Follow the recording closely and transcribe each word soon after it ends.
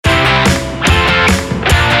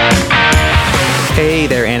Hey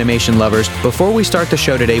there, animation lovers. Before we start the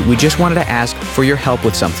show today, we just wanted to ask for your help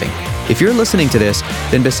with something. If you're listening to this,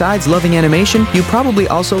 then besides loving animation, you probably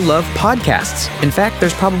also love podcasts. In fact,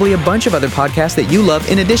 there's probably a bunch of other podcasts that you love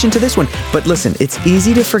in addition to this one. But listen, it's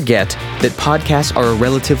easy to forget that podcasts are a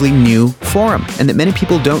relatively new forum and that many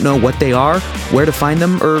people don't know what they are, where to find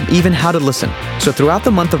them, or even how to listen. So throughout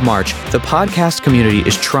the month of March, the podcast community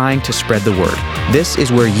is trying to spread the word. This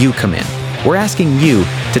is where you come in. We're asking you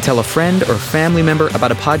to tell a friend or family member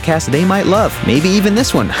about a podcast they might love, maybe even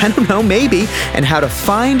this one, I don't know, maybe, and how to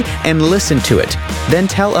find and listen to it. Then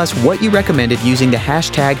tell us what you recommended using the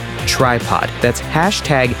hashtag tripod. That's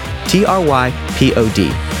hashtag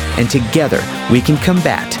TRYPOD. And together we can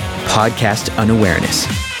combat podcast unawareness.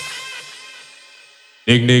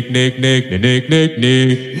 Nick,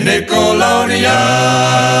 Nickelodeon.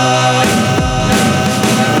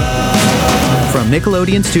 From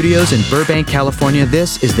Nickelodeon Studios in Burbank, California,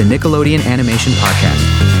 this is the Nickelodeon Animation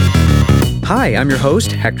Podcast. Hi, I'm your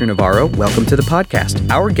host, Hector Navarro. Welcome to the podcast.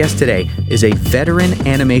 Our guest today is a veteran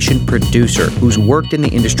animation producer who's worked in the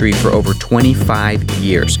industry for over 25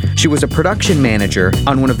 years. She was a production manager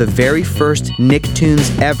on one of the very first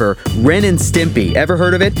Nicktoons ever, Ren and Stimpy. Ever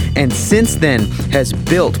heard of it? And since then has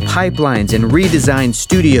built pipelines and redesigned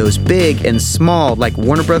studios big and small like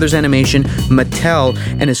Warner Brothers Animation, Mattel,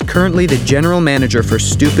 and is currently the general manager for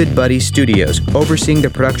Stoopid Buddy Studios, overseeing the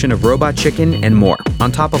production of Robot Chicken and more.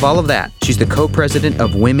 On top of all of that, she's the co-president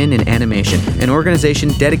of Women in Animation, an organization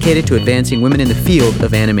dedicated to advancing women in the field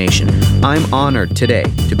of animation. I'm honored today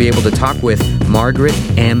to be able to talk with Margaret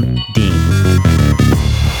M. Dean.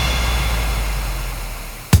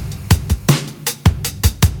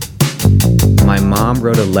 My mom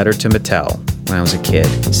wrote a letter to Mattel when I was a kid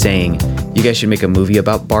saying, you guys should make a movie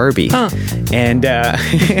about Barbie. And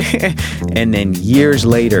then years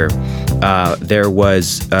later, there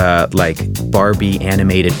was like Barbie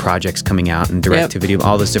animated projects coming out and direct-to-video,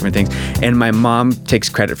 all those different things. And my mom takes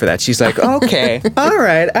credit for that. She's like, okay, all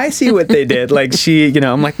right, I see what they did. Like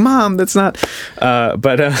I'm like, Mom, that's not,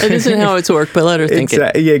 it isn't how it's worked, but let her think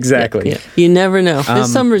it. Yeah, exactly. Yeah. You never know.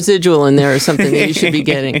 There's some residual in there or something that you should be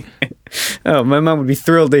getting. Oh, my mom would be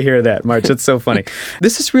thrilled to hear that, Marge. That's so funny.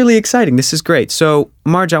 This is really exciting. This is great. So,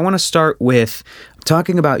 Marge, I want to start with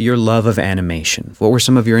talking about your love of animation. What were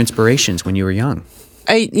some of your inspirations when you were young?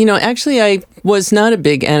 I was not a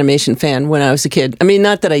big animation fan when I was a kid. I mean,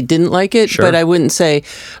 not that I didn't like it, but I wouldn't say.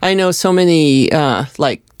 I know so many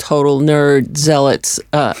total nerd zealots,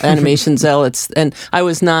 animation zealots, and I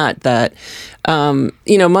was not that.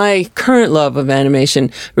 My current love of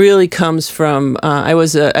animation really comes from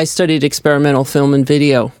I studied experimental film and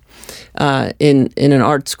video in an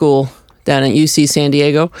art school down at UC San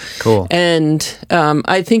Diego. Cool. And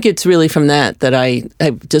I think it's really from that I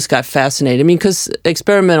just got fascinated. I mean, because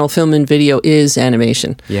experimental film and video is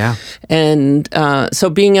animation. Yeah. And so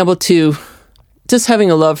being able to, just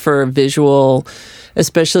having a love for visual,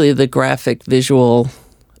 especially the graphic visual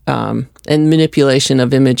and manipulation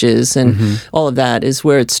of images and all of that is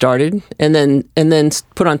where it started. And then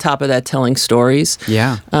put on top of that telling stories.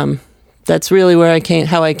 Yeah. That's really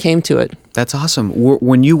how I came to it. That's awesome.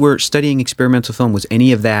 When you were studying experimental film, was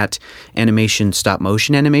any of that animation stop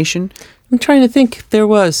motion animation? I'm trying to think if there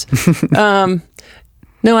was. No,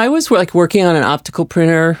 I was working on an optical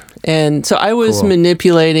printer, and so I was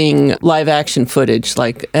manipulating live action footage.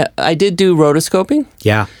 Like I did do rotoscoping.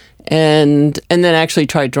 Yeah. And then actually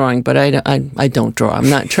tried drawing, but I don't draw. I'm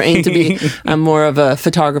not trained to be. I'm more of a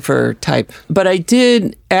photographer type. But I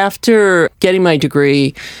did, after getting my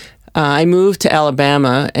degree, I moved to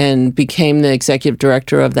Alabama and became the executive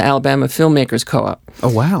director of the Alabama Filmmakers Co-op. Oh,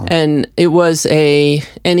 wow. And it was a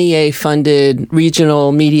NEA-funded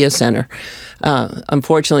regional media center.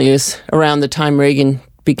 Unfortunately, it was around the time Reagan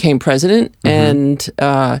became president, and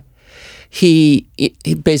he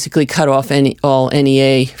basically cut off all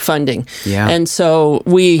NEA funding. Yeah. And so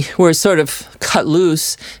we were sort of cut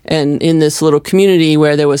loose and in this little community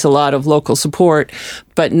where there was a lot of local support,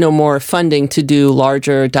 but no more funding to do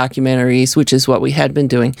larger documentaries, which is what we had been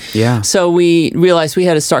doing. Yeah. So we realized we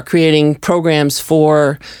had to start creating programs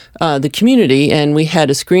for the community, and we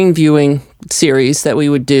had a screen viewing series that we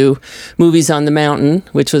would do, Movies on the Mountain,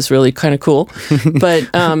 which was really kind of cool. But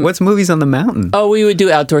what's Movies on the Mountain? Oh, we would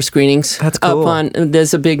do outdoor screenings. That's cool.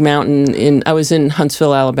 There's a big mountain I was in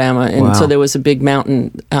Huntsville, Alabama, and so there was a big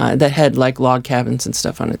mountain that had like log cabins and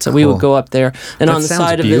stuff on it. So we would go up there, and on the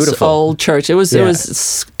side of this old church, it was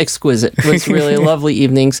exquisite. It was really lovely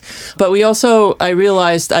evenings. But I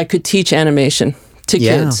realized I could teach animation to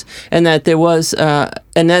kids, and that there was,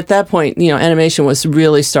 and at that point, animation was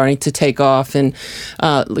really starting to take off, and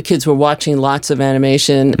the kids were watching lots of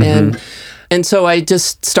animation, and And so I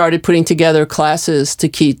just started putting together classes to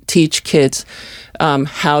teach kids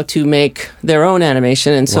how to make their own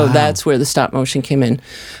animation. And so that's where the stop motion came in,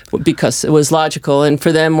 because it was logical. And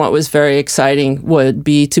for them, what was very exciting would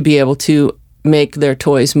be to be able to make their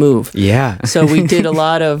toys move. Yeah. So we did a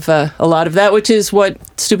lot of that, which is what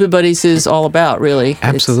Stoopid Buddies is all about, really.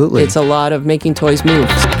 Absolutely. It's a lot of making toys move.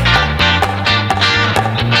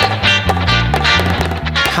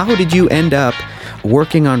 How did you end up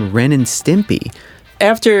working on Ren and Stimpy?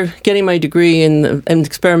 After getting my degree in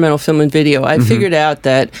experimental film and video, I figured out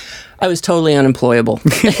that I was totally unemployable.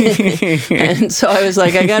 And so I was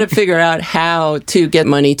like, I got to figure out how to get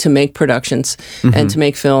money to make productions and to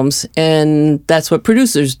make films. And that's what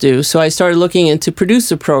producers do. So I started looking into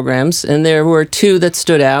producer programs, and there were two that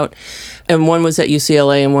stood out. And one was at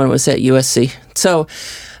UCLA and one was at USC. So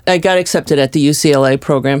I got accepted at the UCLA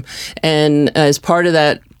program. And as part of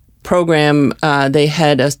that program, they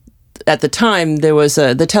had at the time, there was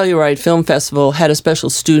the Telluride Film Festival had a special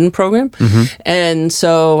student program. And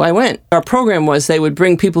so I went. Our program was they would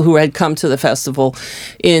bring people who had come to the festival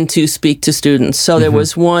in to speak to students. So there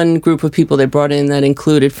was one group of people they brought in that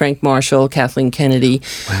included Frank Marshall, Kathleen Kennedy.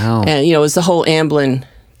 Wow. And, it was the whole Amblin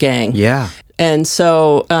gang. Yeah. And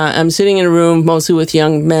so I'm sitting in a room mostly with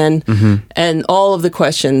young men, and all of the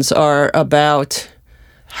questions are about,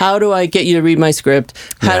 how do I get you to read my script?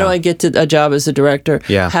 How do I get to a job as a director?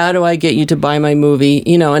 Yeah. How do I get you to buy my movie?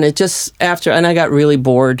 And it just and I got really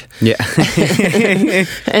bored. Yeah.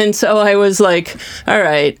 And so I was like, all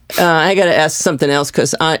right, I got to ask something else,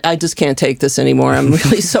 because I just can't take this anymore. I'm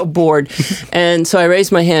really so bored. And so I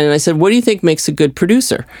raised my hand and I said, what do you think makes a good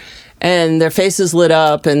producer? And their faces lit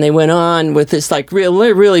up, and they went on with this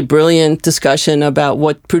really brilliant discussion about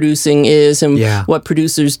what producing is and what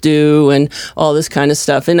producers do and all this kind of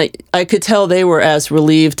stuff. And I could tell they were as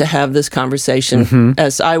relieved to have this conversation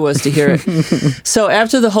as I was to hear it. So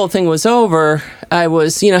after the whole thing was over, I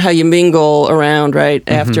was, how you mingle around right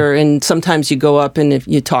after, and sometimes you go up and if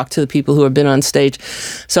you talk to the people who have been on stage.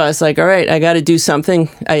 So I was like, all right, I got to do something.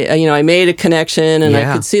 I made a connection, and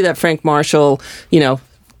I could see that Frank Marshall,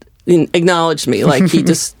 acknowledged me, like he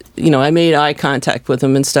just I made eye contact with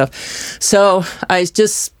him and stuff. So I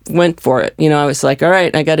just went for it. I was like, all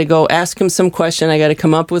right, I got to go ask him some question. I got to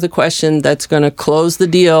come up with a question that's going to close the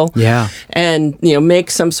deal. Yeah. And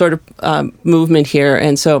make some sort of movement here.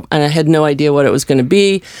 And I had no idea what it was going to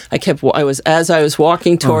be. As I was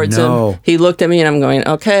walking towards him, he looked at me and I'm going,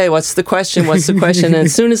 okay, what's the question? And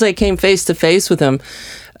as soon as I came face to face with him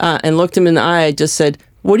and looked him in the eye, I just said,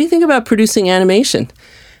 what do you think about producing animation?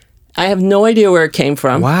 I have no idea where it came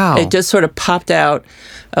from. Wow. It just sort of popped out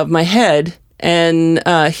of my head. And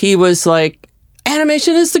he was like,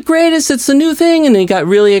 animation is the greatest. It's the new thing. And he got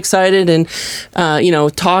really excited and,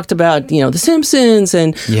 talked about, The Simpsons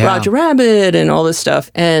and Roger Rabbit and all this stuff.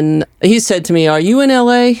 And he said to me, are you in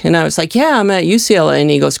LA? And I was like, yeah, I'm at UCLA. And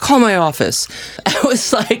he goes, call my office. It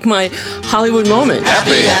was like my Hollywood moment.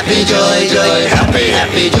 Happy, happy, joy, joy. Happy,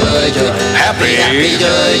 happy, joy, joy. Happy, happy,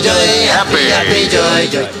 joy, joy. Happy, happy, joy,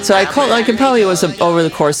 joy. So I called, it probably was over the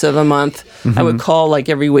course of a month. I would call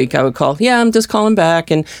every week. I would call, I'm just calling back.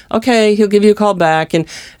 And okay, he'll give you a call back. And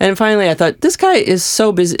finally I thought, this guy is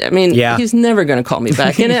so busy. I mean, he's never going to call me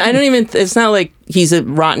back. And it's not like he's a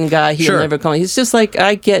rotten guy. He'll never call me. He's just like,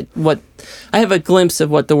 I have a glimpse of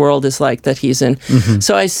what the world is like that he's in.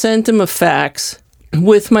 So I sent him a fax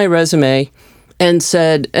with my resume and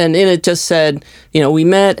in it just said, we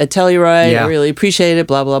met at Telluride. I really appreciate it,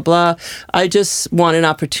 blah, blah, blah. I just want an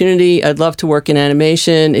opportunity. I'd love to work in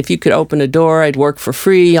animation. If you could open a door, I'd work for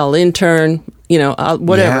free. I'll intern,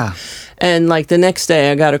 whatever. Yeah. And the next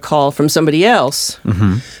day I got a call from somebody else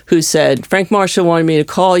who said, Frank Marshall wanted me to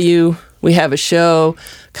call you. We have a show.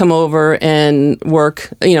 Come over and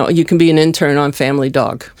work. You can be an intern on Family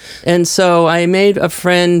Dog. And so I made a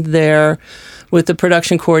friend there with the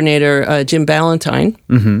production coordinator, Jim Ballantyne.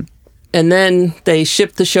 And then they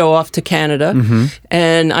shipped the show off to Canada,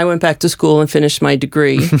 and I went back to school and finished my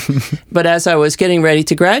degree. But as I was getting ready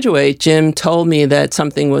to graduate, Jim told me that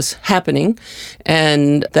something was happening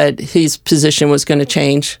and that his position was going to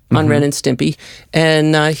change on Ren and Stimpy,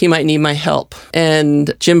 and he might need my help.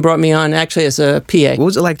 And Jim brought me on actually as a PA. What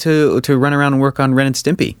was it like to run around and work on Ren and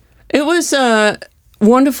Stimpy? It was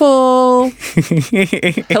wonderful,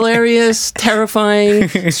 hilarious, terrifying,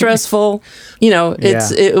 stressful.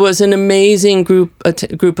 It was an amazing group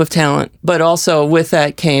of talent. But also with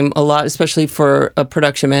that came a lot, especially for a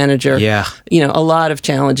production manager. A lot of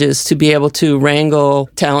challenges to be able to wrangle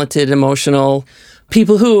talented, emotional,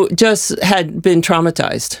 people who just had been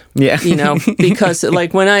traumatized. Yeah. Because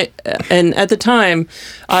like and at the time,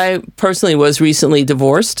 I personally was recently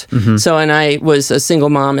divorced. So, and I was a single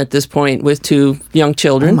mom at this point with 2 young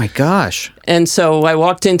children. Oh my gosh. And so I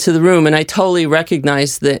walked into the room and I totally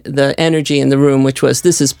recognized the energy in the room, which was,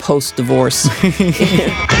 this is post-divorce.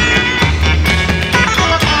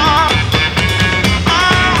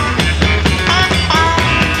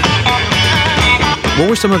 What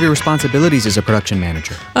were some of your responsibilities as a production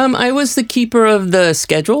manager? I was the keeper of the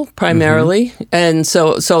schedule primarily, and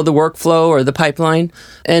so the workflow or the pipeline.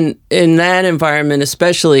 And in that environment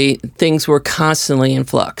especially, things were constantly in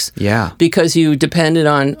flux. Yeah. Because you depended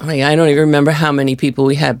on, I don't even remember how many people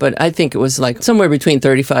we had, but I think it was like somewhere between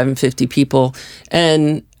 35 and 50 people.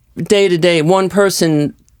 And day to day, one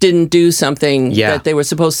person didn't do something that they were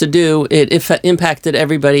supposed to do, it impacted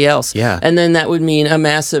everybody else. Yeah. And then that would mean a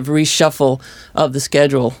massive reshuffle of the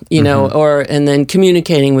schedule, and then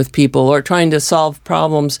communicating with people or trying to solve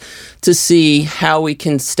problems to see how we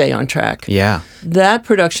can stay on track. Yeah. That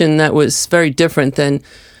production, that was very different than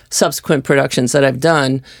subsequent productions that I've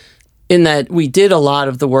done, in that we did a lot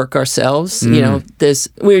of the work ourselves. We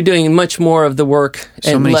were doing much more of the work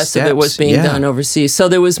and less of it was being done overseas. So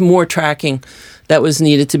there was more tracking that was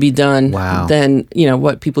needed to be done than,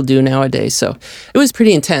 what people do nowadays. So it was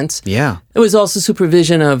pretty intense. Yeah. It was also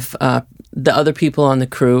supervision of the other people on the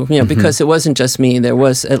crew, because it wasn't just me. There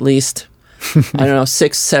was at least,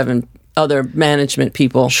 6, 7 other management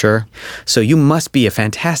people. Sure. So you must be a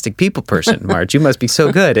fantastic people person, Marge. You must be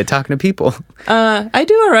so good at talking to people. I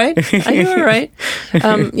do all right.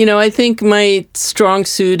 I think my strong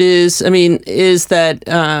suit is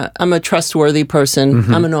that I'm a trustworthy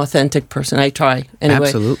person. I'm an authentic person. I try anyway.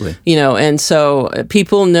 Absolutely. And so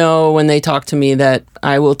people know when they talk to me that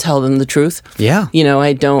I will tell them the truth. Yeah.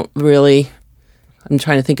 I don't really... I'm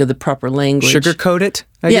trying to think of the proper language. Sugarcoat it,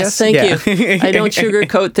 I guess? Thank you. I don't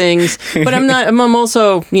sugarcoat things, but I'm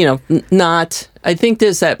also, not, I think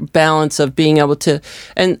there's that balance of being able to,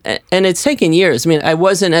 and it's taken years. I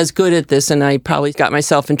wasn't as good at this, and I probably got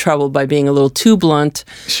myself in trouble by being a little too blunt.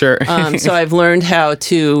 Sure. So I've learned how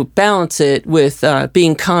to balance it with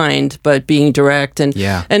being kind, but being direct, and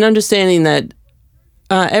understanding that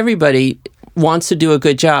everybody wants to do a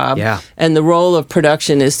good job. Yeah. And the role of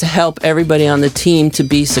production is to help everybody on the team to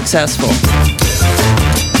be successful.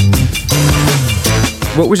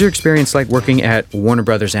 What was your experience like working at Warner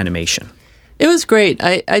Brothers Animation? It was great.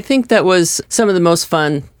 I think that was some of the most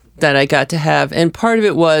fun that I got to have. And part of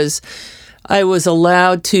it was I was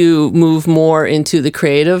allowed to move more into the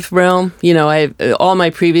creative realm. All my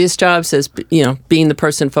previous jobs as, being the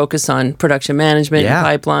person focused on production management and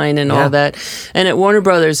pipeline and all that. And at Warner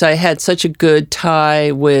Brothers, I had such a good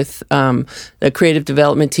tie with the creative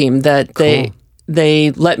development team that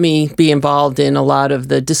they let me be involved in a lot of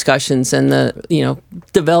the discussions and the,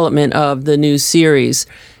 development of the new series.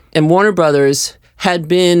 And Warner Brothers had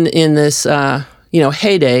been in this...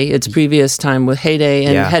 heyday, its previous time with heyday,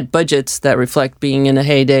 and had budgets that reflect being in a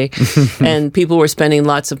heyday. And people were spending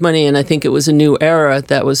lots of money, and I think it was a new era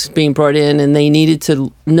that was being brought in, and they needed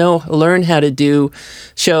to learn how to do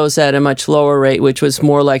shows at a much lower rate, which was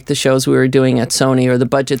more like the shows we were doing at Sony or the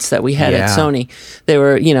budgets that we had at Sony. They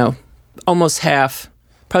were, almost half,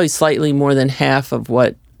 probably slightly more than half of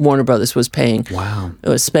what Warner Brothers was paying. Wow. It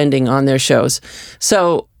was spending on their shows.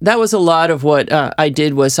 So that was a lot of what I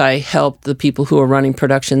did was I helped the people who were running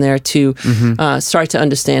production there to start to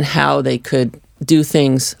understand how they could do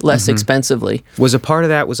things less expensively. Was a part of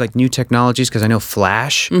that was like new technologies? Because I know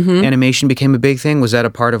Flash animation became a big thing. Was that a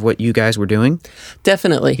part of what you guys were doing?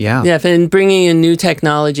 Definitely. Yeah. Yeah, and bringing in new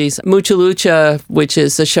technologies. Mucha Lucha, which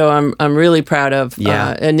is a show I'm really proud of.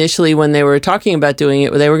 Yeah. Initially, when they were talking about doing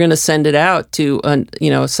it, they were going to send it out to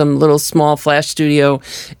some little small Flash studio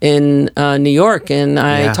in New York, and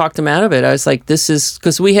I talked them out of it. I was like, this is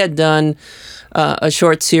because we had done a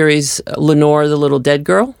short series, Lenore, the Little Dead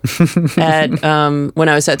Girl, at when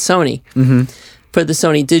I was at Sony for the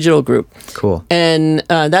Sony Digital Group. Cool. And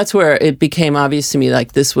that's where it became obvious to me,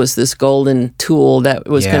 like this was this golden tool that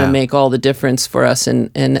was going to make all the difference for us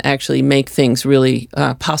and actually make things really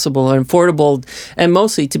possible and affordable, and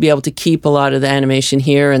mostly to be able to keep a lot of the animation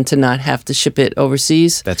here and to not have to ship it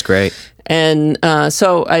overseas. That's great. And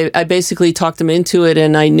so I basically talked them into it,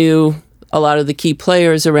 and I knew a lot of the key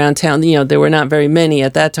players around town. There were not very many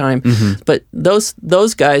at that time, but those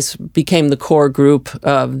guys became the core group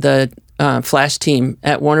of the Flash team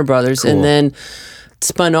at Warner Brothers, and then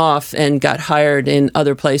spun off and got hired in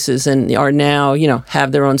other places and are now,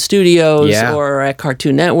 have their own studios or at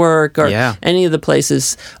Cartoon Network or any of the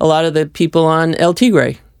places. A lot of the people on El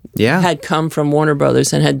Tigre had come from Warner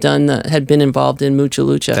Brothers and had been involved in Mucha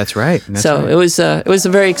Lucha. That's right. So it was a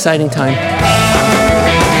very exciting time.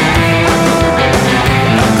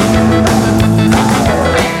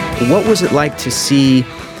 What was it like to see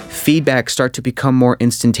feedback start to become more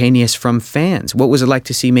instantaneous from fans? What was it like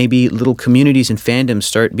to see maybe little communities and fandoms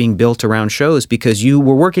start being built around shows? Because you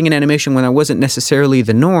were working in animation when that wasn't necessarily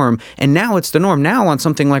the norm, and now it's the norm. Now on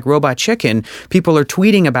something like Robot Chicken, people are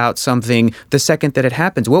tweeting about something the second that it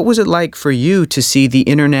happens. What was it like for you to see the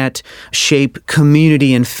internet shape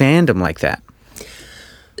community and fandom like that?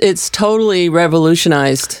 It's totally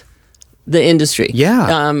revolutionized the industry.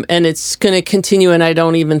 Yeah. And it's going to continue, and I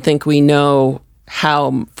don't even think we know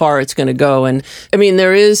how far it's going to go. And I mean,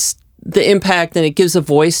 there is the impact, and it gives a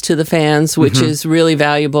voice to the fans, which is really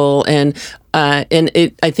valuable. And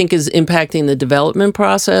it, I think, is impacting the development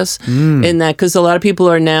process in that, because a lot of people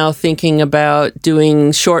are now thinking about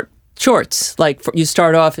doing shorts. Like you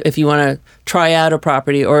start off, if you want to try out a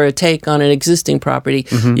property or a take on an existing property,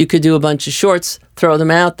 you could do a bunch of shorts, throw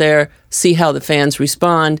them out there, see how the fans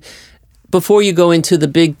respond, before you go into the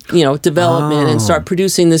big, development and start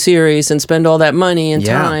producing the series and spend all that money and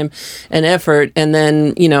time and effort, and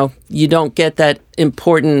then, you don't get that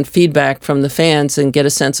important feedback from the fans and get a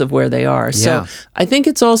sense of where they are. So I think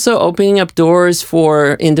it's also opening up doors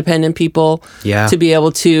for independent people to be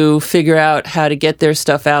able to figure out how to get their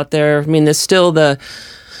stuff out there. I mean, there's still the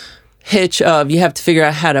hitch of you have to figure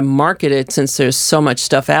out how to market it, since there's so much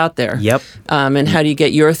stuff out there. And how do you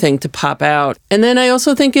get your thing to pop out? And then I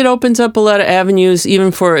also think it opens up a lot of avenues,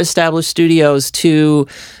 even for established studios, to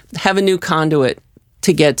have a new conduit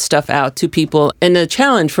to get stuff out to people. And the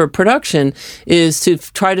challenge for production is to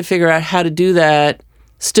try to figure out how to do that,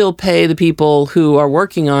 still pay the people who are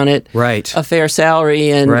working on it a fair salary,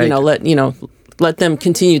 and let them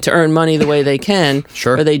continue to earn money the way they can,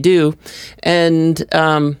 or they do, and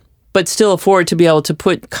but still afford to be able to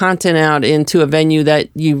put content out into a venue that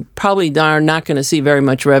you probably are not going to see very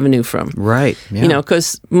much revenue from.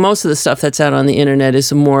 Because most of the stuff that's out on the internet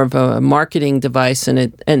is more of a marketing device,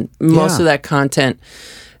 and most of that content,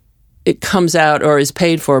 it comes out or is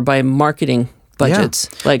paid for by marketing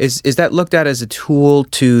budgets. Like, is that looked at as a tool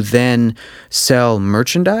to then sell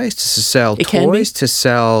merchandise, to sell toys, to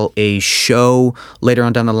sell a show later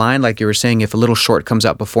on down the line? Like you were saying, if a little short comes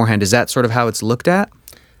out beforehand, is that sort of how it's looked at?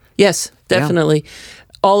 Yes, definitely.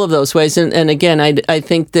 All of those ways. And again, I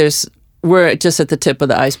think we're just at the tip of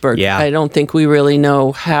the iceberg. I don't think we really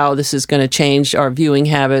know how this is going to change our viewing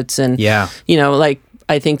habits. And,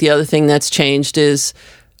 I think the other thing that's changed is,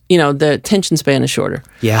 the attention span is shorter.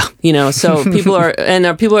 So people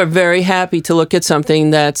are very happy to look at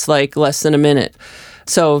something that's like less than a minute.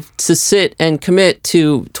 So to sit and commit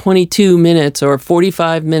to 22 minutes or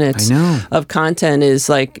 45 minutes of content is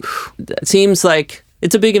like, it seems like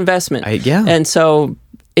it's a big investment. And so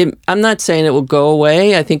I'm not saying it will go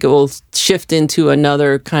away. I think it will shift into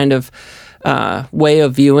another kind of way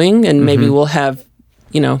of viewing, and maybe we'll have,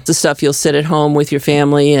 the stuff you'll sit at home with your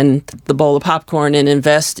family and the bowl of popcorn and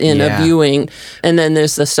invest in a viewing. And then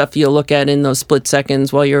there's the stuff you'll look at in those split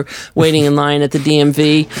seconds while you're waiting in line at the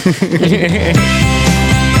DMV.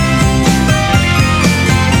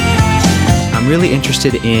 I'm really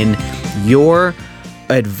interested in your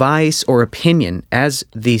advice or opinion as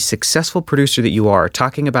the successful producer that you are,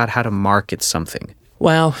 talking about how to market something.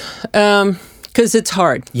 Wow. Because it's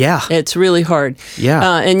hard. It's really hard.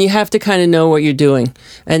 And you have to kind of know what you're doing.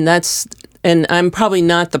 And I'm probably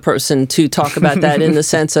not the person to talk about that in the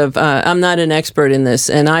sense of, I'm not an expert in this,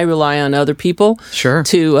 and I rely on other people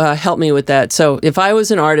to help me with that. So if I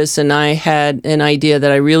was an artist and I had an idea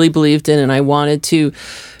that I really believed in and I wanted to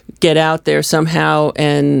get out there somehow,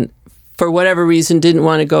 and for whatever reason didn't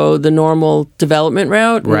want to go the normal development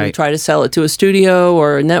route and try to sell it to a studio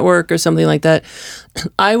or a network or something like that,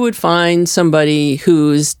 I would find somebody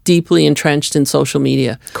who's deeply entrenched in social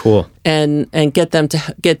media. And get them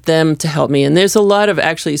to help me. And there's a lot of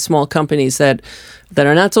actually small companies that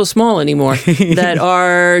are not so small anymore that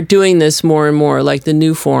are doing this more and more, like the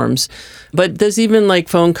new forms. But there's even like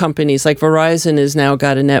phone companies, like Verizon has now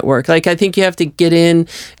got a network. Like, I think you have to get in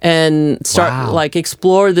and start like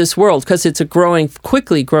explore this world, because it's a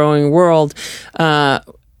quickly growing world.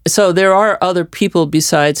 So there are other people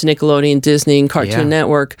besides Nickelodeon, Disney, and Cartoon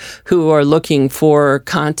Network who are looking for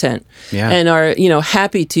content and are,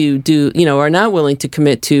 happy to do, are not willing to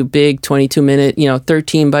commit to big 22-minute,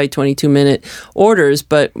 13 by 22-minute orders,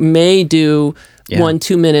 but may do 1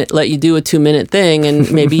 2-minute, let you do a 2-minute thing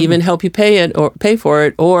and maybe even help you pay for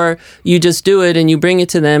it, or you just do it and you bring it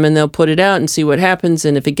to them and they'll put it out and see what happens,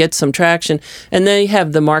 and if it gets some traction, and they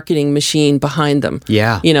have the marketing machine behind them.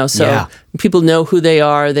 Yeah. So people know who they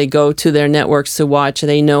are, they go to their networks to watch,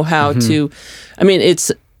 they know how to, I mean,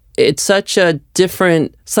 it's such a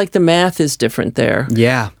different, it's like the math is different there.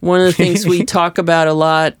 Yeah. One of the things we talk about a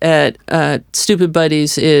lot at Stoopid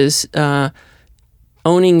Buddies is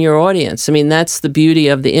owning your audience. I mean, that's the beauty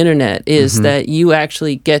of the internet, is that you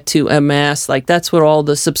actually get to amass, like that's what all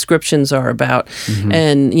the subscriptions are about.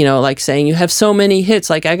 And, like saying you have so many hits,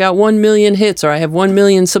 like I got 1 million hits, or I have 1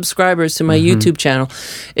 million subscribers to my YouTube channel.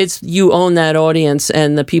 It's you own that audience,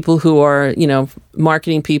 and the people who are,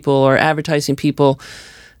 marketing people or advertising people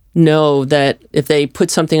know that if they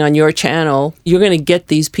put something on your channel, you're going to get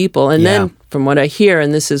these people. And then from what I hear,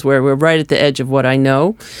 and this is where we're right at the edge of what I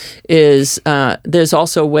know, is there's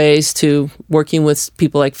also ways to, working with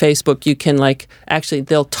people like Facebook, you can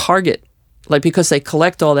they'll target, because they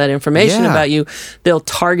collect all that information about you, they'll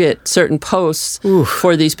target certain posts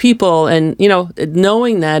for these people. And,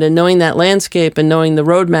 knowing that and knowing that landscape and knowing the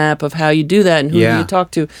roadmap of how you do that and who you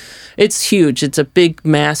talk to, it's huge. It's a big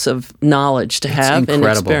mass of knowledge to have and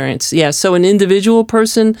experience. Yeah. So an individual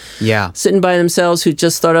person sitting by themselves who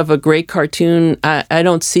just thought of a great cartoon, I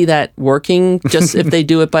don't see that working just if they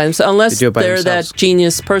do it by themselves, unless they're that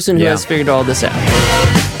genius person who has figured all this out.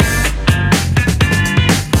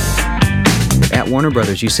 At Warner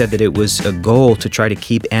Brothers, you said that it was a goal to try to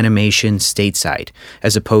keep animation stateside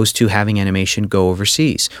as opposed to having animation go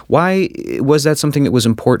overseas. Why was that something that was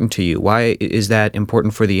important to you? Why is that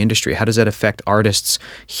important for the industry? How does that affect artists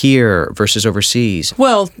here versus overseas?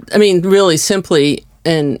 Well, I mean, really simply,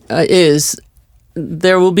 is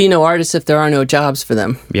there will be no artists if there are no jobs for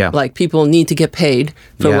them. Yeah. Like, people need to get paid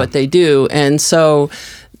for what they do. And so,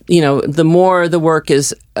 the more the work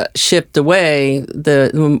is shipped away,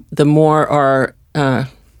 the more our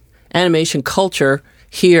animation culture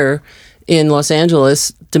here in Los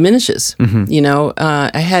Angeles diminishes.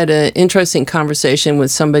 I had an interesting conversation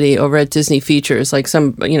with somebody over at Disney Features, like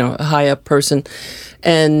some, a high up person,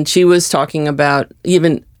 and she was talking about,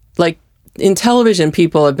 even like in television,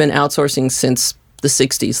 people have been outsourcing since the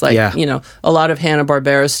 60s. A lot of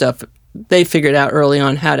Hanna-Barbera stuff, they figured out early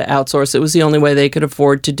on how to outsource. It was the only way they could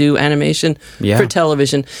afford to do animation for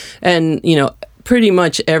television. And, pretty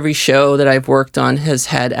much every show that I've worked on has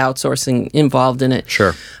had outsourcing involved in it.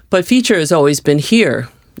 Sure. But feature has always been here,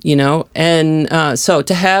 And so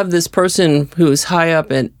to have this person who's high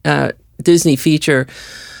up at Disney Feature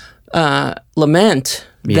lament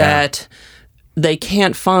that they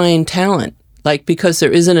can't find talent, because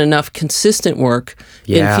there isn't enough consistent work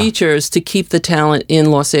in features to keep the talent in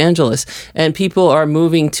Los Angeles. And people are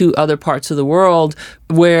moving to other parts of the world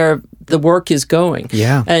where the work is going.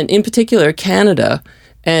 Yeah. And in particular, Canada.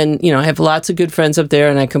 And, I have lots of good friends up there,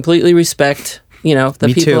 and I completely respect, the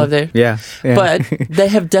Me people too. up there. Yeah. But they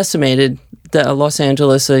have decimated the Los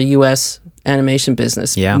Angeles, U.S. animation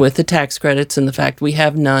business with the tax credits and the fact we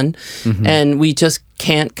have none. And we just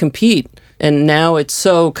can't compete. And now it's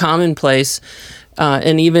so commonplace,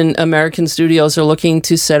 and even American studios are looking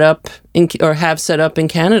to set up or have set up in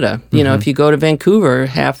Canada. If you go to Vancouver,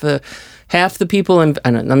 half the people in,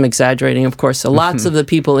 I'm exaggerating, of course, lots of the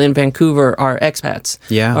people in Vancouver are expats,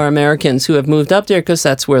 are Americans who have moved up there because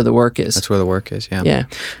that's where the work is. That's where the work is, yeah.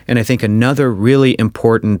 And I think another really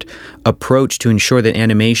important approach to ensure that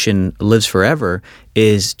animation lives forever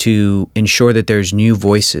is to ensure that there's new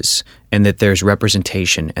voices and that there's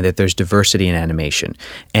representation and that there's diversity in animation.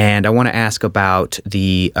 And I want to ask about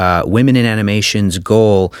the Women in Animation's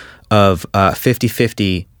goal of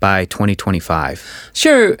 50-50 by 2025.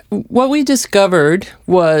 Sure. What we discovered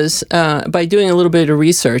was, by doing a little bit of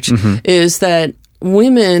research, is that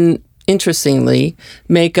women, interestingly,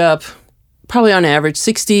 make up probably on average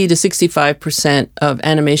 60 to 65% of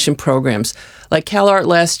animation programs. Like CalArts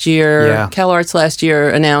last year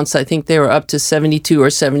announced, I think they were up to 72 or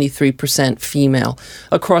 73% female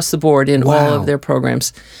across the board in all of their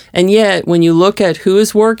programs. And yet, when you look at who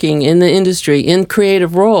is working in the industry in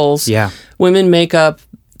creative roles, women make up,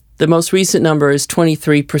 the most recent number is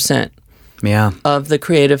 23%. Of the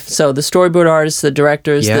creative. So the storyboard artists, the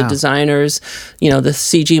directors, the designers, the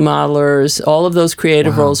CG modelers, all of those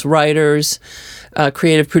creative roles, writers,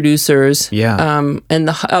 creative producers. And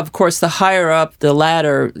of course, the higher up the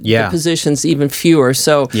ladder, the positions, even fewer.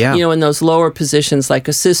 So, in those lower positions like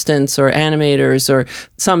assistants or animators or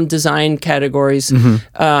some design categories,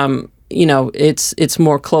 it's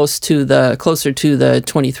more closer to the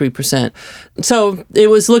 23%. So it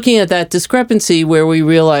was looking at that discrepancy where we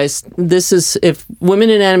realized if women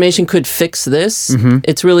in animation could fix this,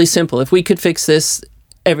 it's really simple. If we could fix this,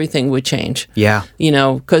 everything would change. Yeah.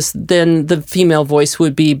 Because then the female voice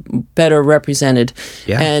would be better represented.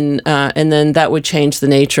 Yeah. And then that would change the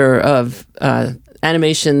nature of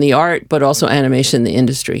animation, the art, but also animation, the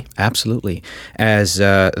industry. Absolutely. As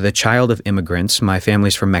the child of immigrants, my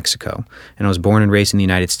family's from Mexico, and I was born and raised in the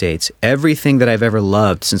United States. Everything that I've ever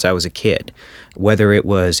loved since I was a kid, whether it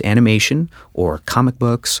was animation or comic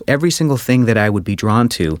books, every single thing that I would be drawn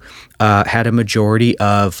to had a majority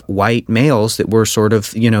of white males that were sort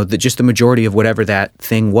of, just the majority of whatever that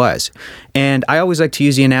thing was. And I always like to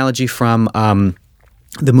use the analogy from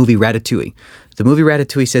the movie Ratatouille. The movie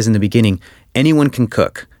Ratatouille says in the beginning, anyone can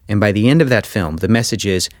cook. And by the end of that film, the message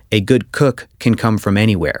is a good cook can come from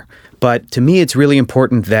anywhere. But to me, it's really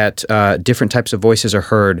important that different types of voices are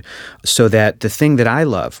heard so that the thing that I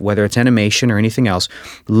love, whether it's animation or anything else,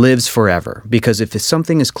 lives forever. Because if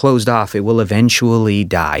something is closed off, it will eventually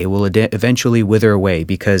die. It will eventually wither away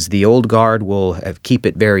because the old guard will keep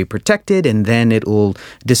it very protected and then it will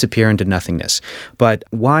disappear into nothingness. But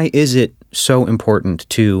why is it so important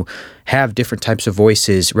to have different types of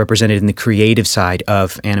voices represented in the creative side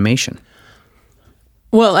of animation?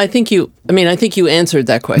 Well, I think you answered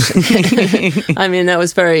that question. I mean, that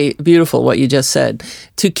was very beautiful what you just said.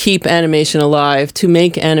 To keep animation alive, to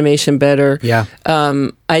make animation better. Yeah.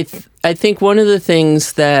 I think one of the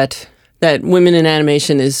things that women in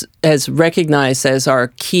animation has recognized as our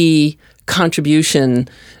key contribution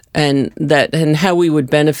and how we would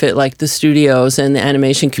benefit like the studios and the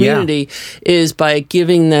animation community is by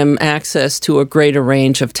giving them access to a greater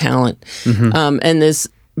range of talent. And this,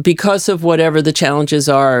 because of whatever the challenges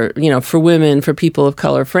are, for women, for people of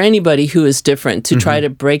color, for anybody who is different, to try to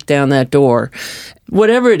break down that door.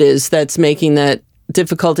 Whatever it is that's making that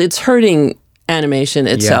difficult, it's hurting animation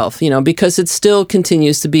itself, because it still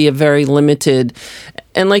continues to be a very limited.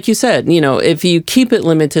 And like you said, if you keep it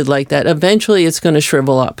limited like that, eventually it's going to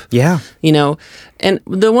shrivel up. Yeah. And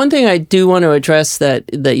the one thing I do want to address that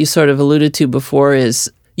you sort of alluded to before is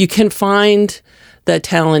you can find that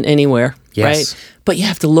talent anywhere, right? But you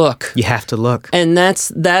have to look. You have to look. And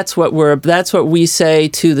that's what we say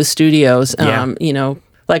to the studios.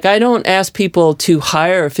 Like I don't ask people to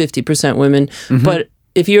hire 50% women, but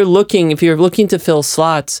if you're looking to fill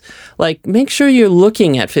slots, like make sure you're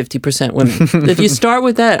looking at 50% women. If you start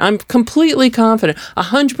with that, I'm completely confident,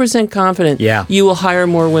 100% confident, you will hire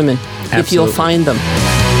more women if you'll find them.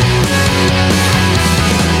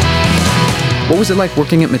 What was it like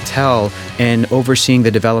working at Mattel and overseeing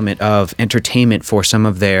the development of entertainment for some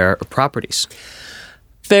of their properties?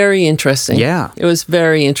 Very interesting. Yeah. It was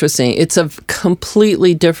very interesting. It's a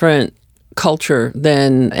completely different culture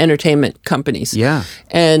than entertainment companies. Yeah.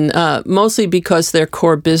 And mostly because their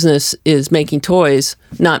core business is making toys,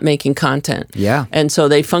 not making content. Yeah. And so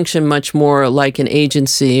they function much more like an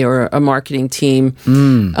agency or a marketing team.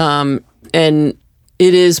 And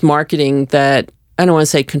it is marketing that, I don't want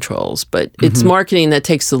to say controls, but it's marketing that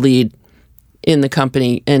takes the lead in the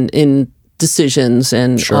company and in decisions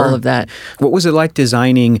and all of that. What was it like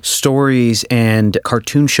designing stories and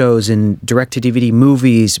cartoon shows and direct-to-DVD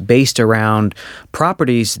movies based around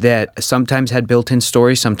properties that sometimes had built-in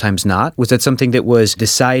stories, sometimes not? Was that something that was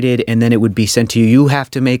decided and then it would be sent to you? You have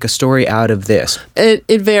to make a story out of this.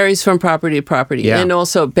 It varies from property to property and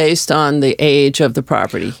also based on the age of the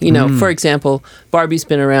property. For example, Barbie's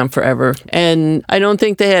been around forever and I don't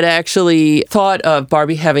think they had actually thought of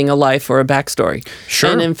Barbie having a life or a backstory. Sure.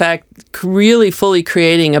 And in fact, really fully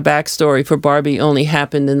creating a backstory for Barbie only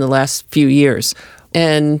happened in the last few years.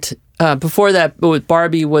 And before that,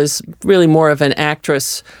 Barbie was really more of an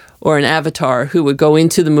actress or an avatar who would go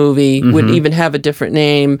into the movie, would even have a different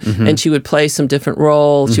name, and she would play some different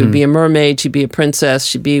roles. She would be a mermaid, she'd be a princess,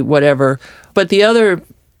 she'd be whatever. But the other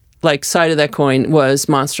side of that coin was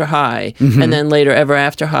Monster High, and then later Ever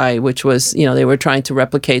After High, which was, they were trying to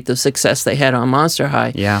replicate the success they had on Monster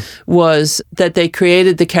High, was that they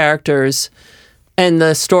created the characters and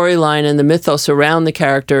the storyline and the mythos around the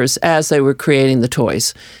characters as they were creating the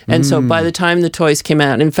toys. And so by the time the toys came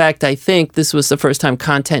out, in fact, I think this was the first time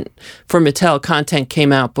content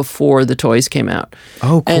came out before the toys came out.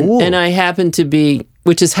 Oh, cool. And I happened to be,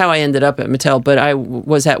 which is how I ended up at Mattel, but I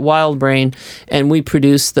was at Wild Brain, and we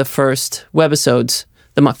produced the first webisodes,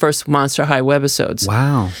 the first Monster High webisodes.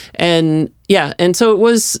 Wow. And and so it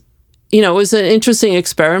was, it was an interesting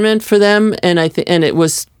experiment for them, and and it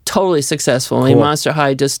was totally successful. Cool. I mean, Monster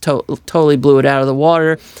High just totally blew it out of the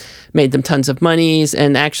water, made them tons of monies,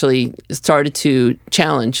 and actually started to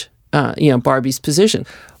challenge Barbie's position.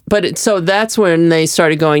 But so that's when they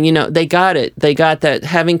started going, they got it. They got that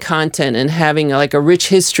having content and having like a rich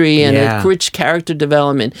history and a rich character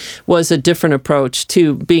development was a different approach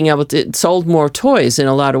to being able to, it sold more toys in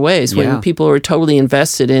a lot of ways when people were totally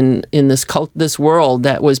invested in this world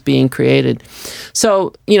that was being created.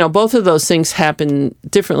 So, both of those things happen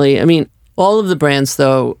differently. I mean, all of the brands,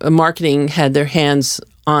 though, marketing had their hands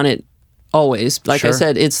on it always. Like I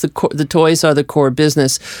said, it's the toys are the core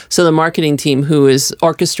business. So the marketing team who is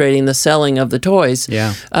orchestrating the selling of the toys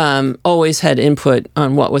always had input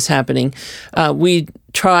on what was happening. We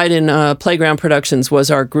tried in Playground Productions was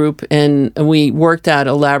our group, and we worked out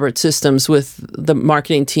elaborate systems with the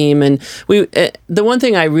marketing team. And the one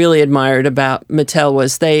thing I really admired about Mattel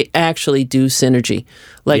was they actually do synergy.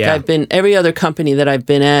 Like every other company that I've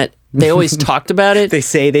been at, they always talked about it. They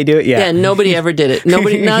say they do it, Yeah, nobody ever did it.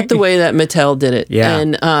 Not the way that Mattel did it. Yeah.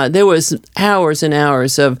 And there was hours and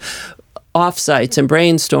hours of offsites and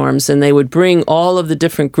brainstorms, and they would bring all of the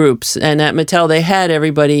different groups. And at Mattel, they had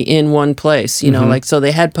everybody in one place, so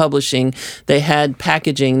they had publishing, they had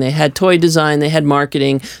packaging, they had toy design, they had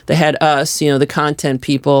marketing, they had us, the content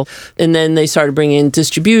people. And then they started bringing in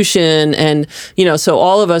distribution. And, so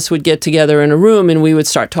all of us would get together in a room and we would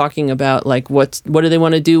start talking about like, what do they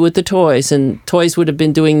want to do with the toys? And Toys would have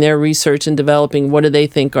been doing their research and developing what do they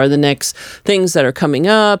think are the next things that are coming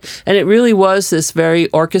up. And it really was this very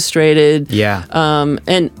orchestrated. Yeah.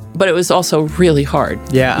 But it was also really hard.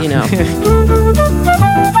 Yeah.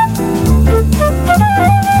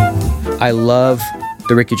 I love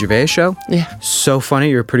the Ricky Gervais Show. Yeah. So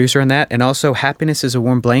funny. You're a producer on that. And also Happiness is a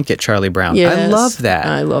Warm Blanket, Charlie Brown. Yes, I love that.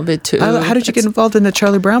 I love it too. How did you get involved in the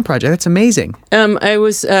Charlie Brown project? That's amazing. I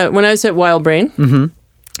was, when I was at Wild Brain,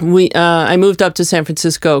 I moved up to San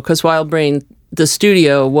Francisco because Wild Brain, the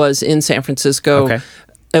studio was in San Francisco. Okay.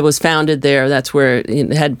 It was founded there. That's where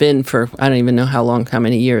it had been for, I don't even know how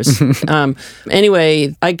many years.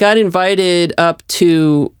 Anyway, I got invited up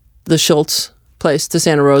to the Schultz place, to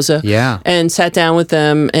Santa Rosa. Yeah. And sat down with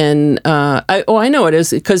them. And I know it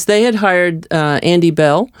is because they had hired Andy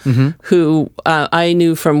Bell, who I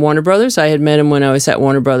knew from Warner Brothers. I had met him when I was at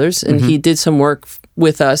Warner Brothers, and he did some work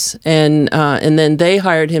with us, and then they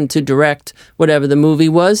hired him to direct whatever the movie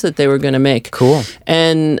was that they were going to make. Cool.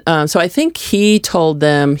 And so I think he told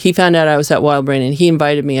them, he found out I was at Wild Brain, and he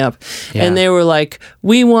invited me up. Yeah. And they were like,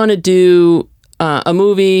 we want to do a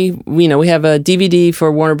movie. We have a DVD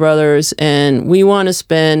for Warner Brothers, and we want to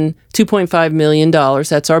spend $2.5 million.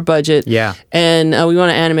 That's our budget. Yeah. And we want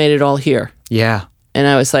to animate it all here. Yeah. And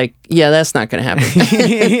I was like, yeah, that's not going to happen.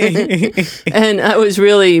 And I was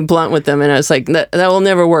really blunt with them. And I was like, that will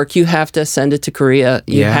never work. You have to send it to Korea.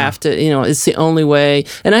 You have to, it's the only way.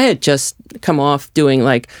 And I had just come off doing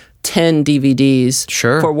like 10 DVDs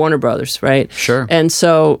for Warner Brothers, right? Sure. And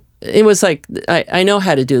so it was like, I know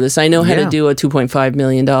how to do this. I know how to do a $2.5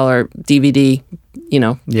 million DVD,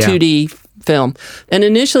 2D film. And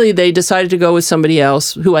initially they decided to go with somebody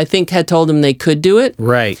else who I think had told them they could do it.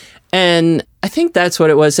 Right. And I think that's what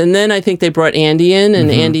it was. And then I think they brought Andy in, and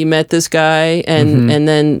Andy met this guy, and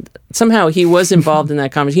then somehow he was involved in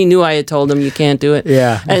that conversation. He knew I had told him you can't do it.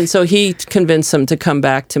 Yeah. And so he convinced them to come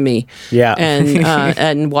back to me. Yeah.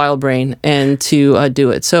 And Wild Brain and to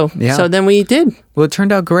do it. So then we did. Well, it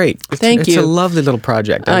turned out great. Thank you. It's a lovely little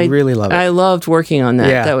project. I really love it. I loved working on that.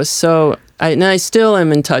 Yeah. That was so. And I still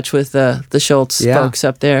am in touch with the Schultz folks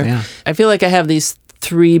up there. Yeah. I feel like I have these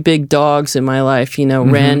 3 big dogs in my life.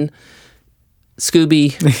 Ren,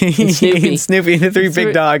 Scooby, and Snoopy. Snoopy, the 3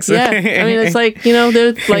 big dogs. Yeah, I mean, it's like,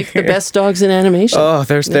 they're like the best dogs in animation. Oh,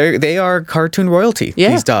 they are cartoon royalty,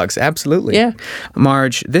 these dogs. Absolutely. Yeah.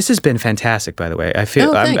 Marge, this has been fantastic, by the way. I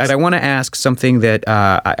feel I want to ask something that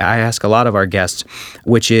I ask a lot of our guests,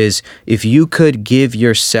 which is, if you could give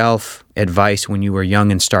yourself advice when you were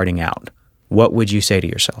young and starting out, what would you say to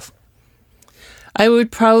yourself? I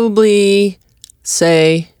would probably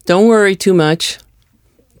say, don't worry too much.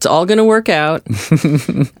 It's all going to work out.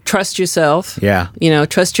 Trust yourself. Yeah.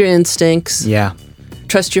 Trust your instincts. Yeah.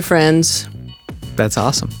 Trust your friends. That's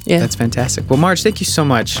awesome. Yeah. That's fantastic. Well, Marge, thank you so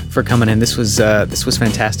much for coming in. This was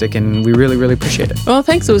fantastic, and we really, really appreciate it. Well,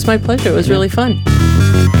 thanks. It was my pleasure. It was really fun.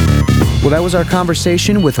 Well, that was our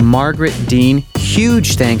conversation with Margaret Dean.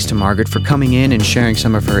 Huge thanks to Margaret for coming in and sharing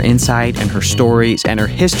some of her insight and her stories and her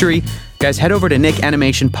history. Guys, head over to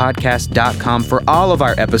nickanimationpodcast.com for all of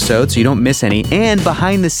our episodes so you don't miss any, and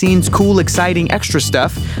behind-the-scenes cool, exciting, extra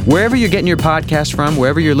stuff. Wherever you're getting your podcast from,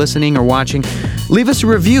 wherever you're listening or watching, Leave us a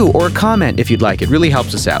review or a comment if you'd like. It really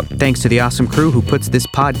helps us out. Thanks to the awesome crew who puts this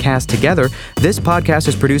podcast together. This podcast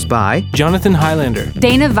is produced by Jonathan Highlander,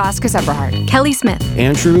 Dana Vasquez-Eberhardt, Kelly Smith,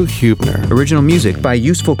 Andrew Hubner. Original music by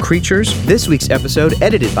Useful Creatures. This week's episode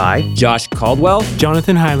edited by Josh Caldwell,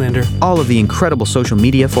 Jonathan Highlander. All of the incredible social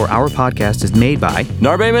media for our podcast is made by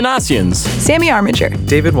Narbe Manassians, Sammy Armiger,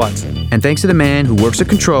 David Watson. And thanks to the man who works the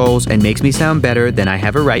controls and makes me sound better than I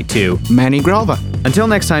have a right to, Manny Gralva. Until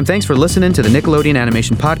next time, thanks for listening to the Nickelodeon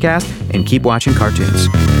Animation Podcast, and keep watching cartoons.